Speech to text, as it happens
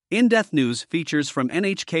In-depth news features from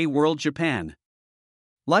NHK World Japan.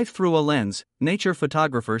 Life through a lens, nature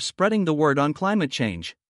photographer spreading the word on climate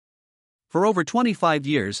change. For over 25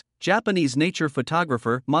 years, Japanese nature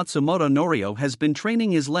photographer Matsumoto Norio has been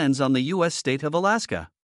training his lens on the U.S. state of Alaska.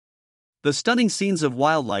 The stunning scenes of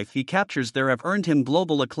wildlife he captures there have earned him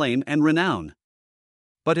global acclaim and renown.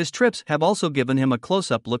 But his trips have also given him a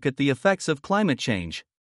close-up look at the effects of climate change.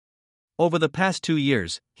 Over the past 2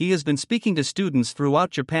 years, he has been speaking to students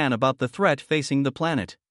throughout Japan about the threat facing the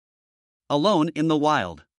planet. Alone in the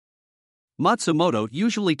wild. Matsumoto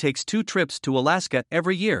usually takes 2 trips to Alaska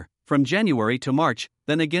every year, from January to March,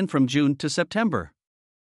 then again from June to September.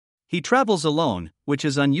 He travels alone, which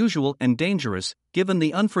is unusual and dangerous, given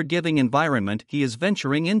the unforgiving environment he is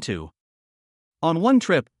venturing into. On one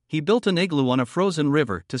trip, he built an igloo on a frozen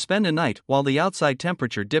river to spend a night while the outside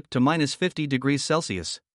temperature dipped to -50 degrees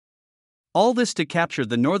Celsius. All this to capture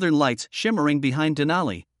the northern lights shimmering behind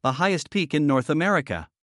Denali, the highest peak in North America.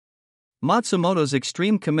 Matsumoto's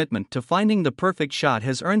extreme commitment to finding the perfect shot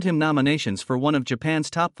has earned him nominations for one of Japan's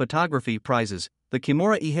top photography prizes, the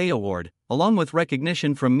Kimura Ihei Award, along with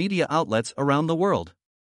recognition from media outlets around the world.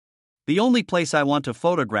 "The only place I want to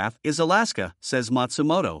photograph is Alaska," says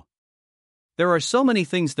Matsumoto. "There are so many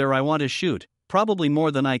things there I want to shoot, probably more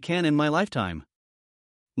than I can in my lifetime."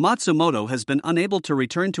 Matsumoto has been unable to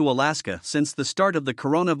return to Alaska since the start of the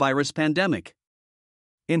coronavirus pandemic.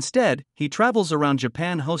 Instead, he travels around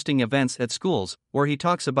Japan hosting events at schools, where he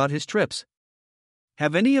talks about his trips.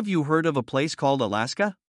 Have any of you heard of a place called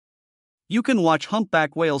Alaska? You can watch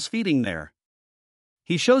humpback whales feeding there.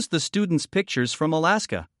 He shows the students pictures from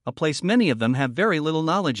Alaska, a place many of them have very little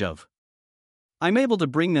knowledge of. "I'm able to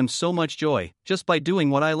bring them so much joy, just by doing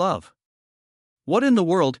what I love. What in the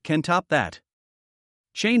world can top that?"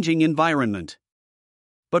 Changing environment.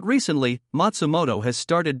 But recently, Matsumoto has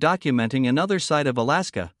started documenting another side of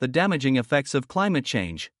Alaska, the damaging effects of climate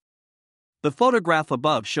change. The photograph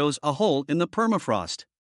above shows a hole in the permafrost.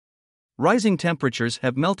 Rising temperatures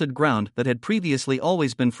have melted ground that had previously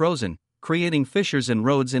always been frozen, creating fissures in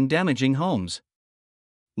roads and damaging homes.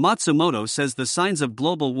 Matsumoto says the signs of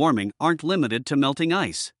global warming aren't limited to melting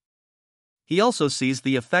ice. He also sees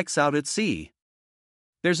the effects out at sea.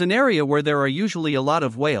 "There's an area where there are usually a lot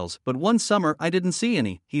of whales, but one summer I didn't see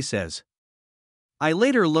any," he says. "I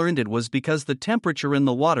later learned it was because the temperature in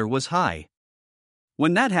the water was high.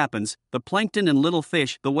 When that happens, the plankton and little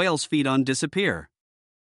fish the whales feed on disappear.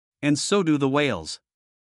 And so do the whales.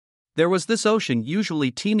 There was this ocean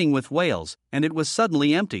usually teeming with whales, and it was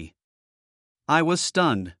suddenly empty. I was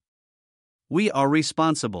stunned. We are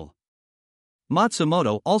responsible."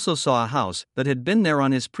 Matsumoto also saw a house that had been there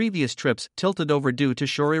on his previous trips tilted over due to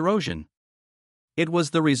shore erosion. It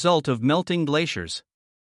was the result of melting glaciers.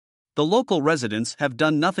 The local residents have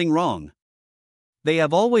done nothing wrong. They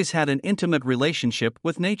have always had an intimate relationship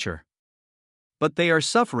with nature. But they are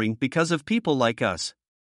suffering because of people like us.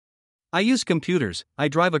 I use computers, I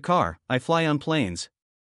drive a car, I fly on planes.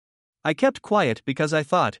 I kept quiet because I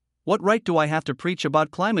thought, what right do I have to preach about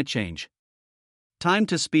climate change? Time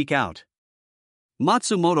to speak out.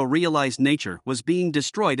 Matsumoto realized nature was being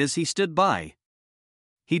destroyed as he stood by.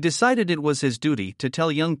 He decided it was his duty to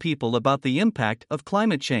tell young people about the impact of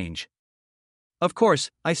climate change. "Of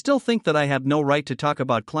course, I still think that I have no right to talk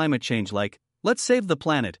about climate change like, let's save the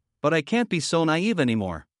planet, but I can't be so naive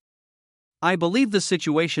anymore. I believe the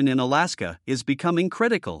situation in Alaska is becoming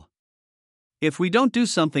critical. If we don't do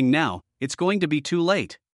something now, it's going to be too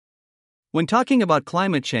late." When talking about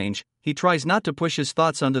climate change, he tries not to push his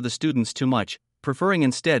thoughts onto the students too much, preferring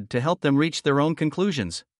instead to help them reach their own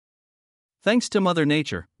conclusions. "Thanks to Mother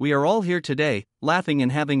Nature, we are all here today, laughing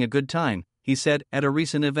and having a good time," he said at a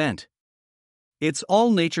recent event. "It's all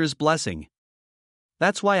nature's blessing.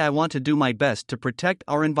 That's why I want to do my best to protect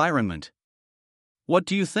our environment. What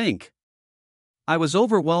do you think? I was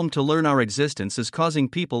overwhelmed to learn our existence is causing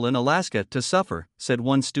people in Alaska to suffer," said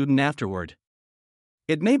one student afterward.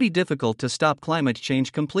 "It may be difficult to stop climate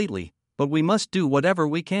change completely, but we must do whatever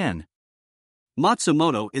we can."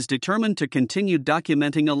 Matsumoto is determined to continue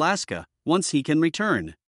documenting Alaska once he can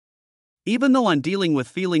return. "Even though I'm dealing with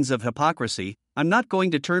feelings of hypocrisy, I'm not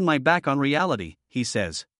going to turn my back on reality," he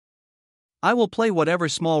says. "I will play whatever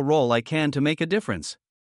small role I can to make a difference."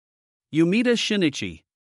 Yumita Shinichi,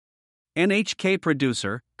 NHK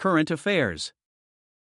producer, Current Affairs.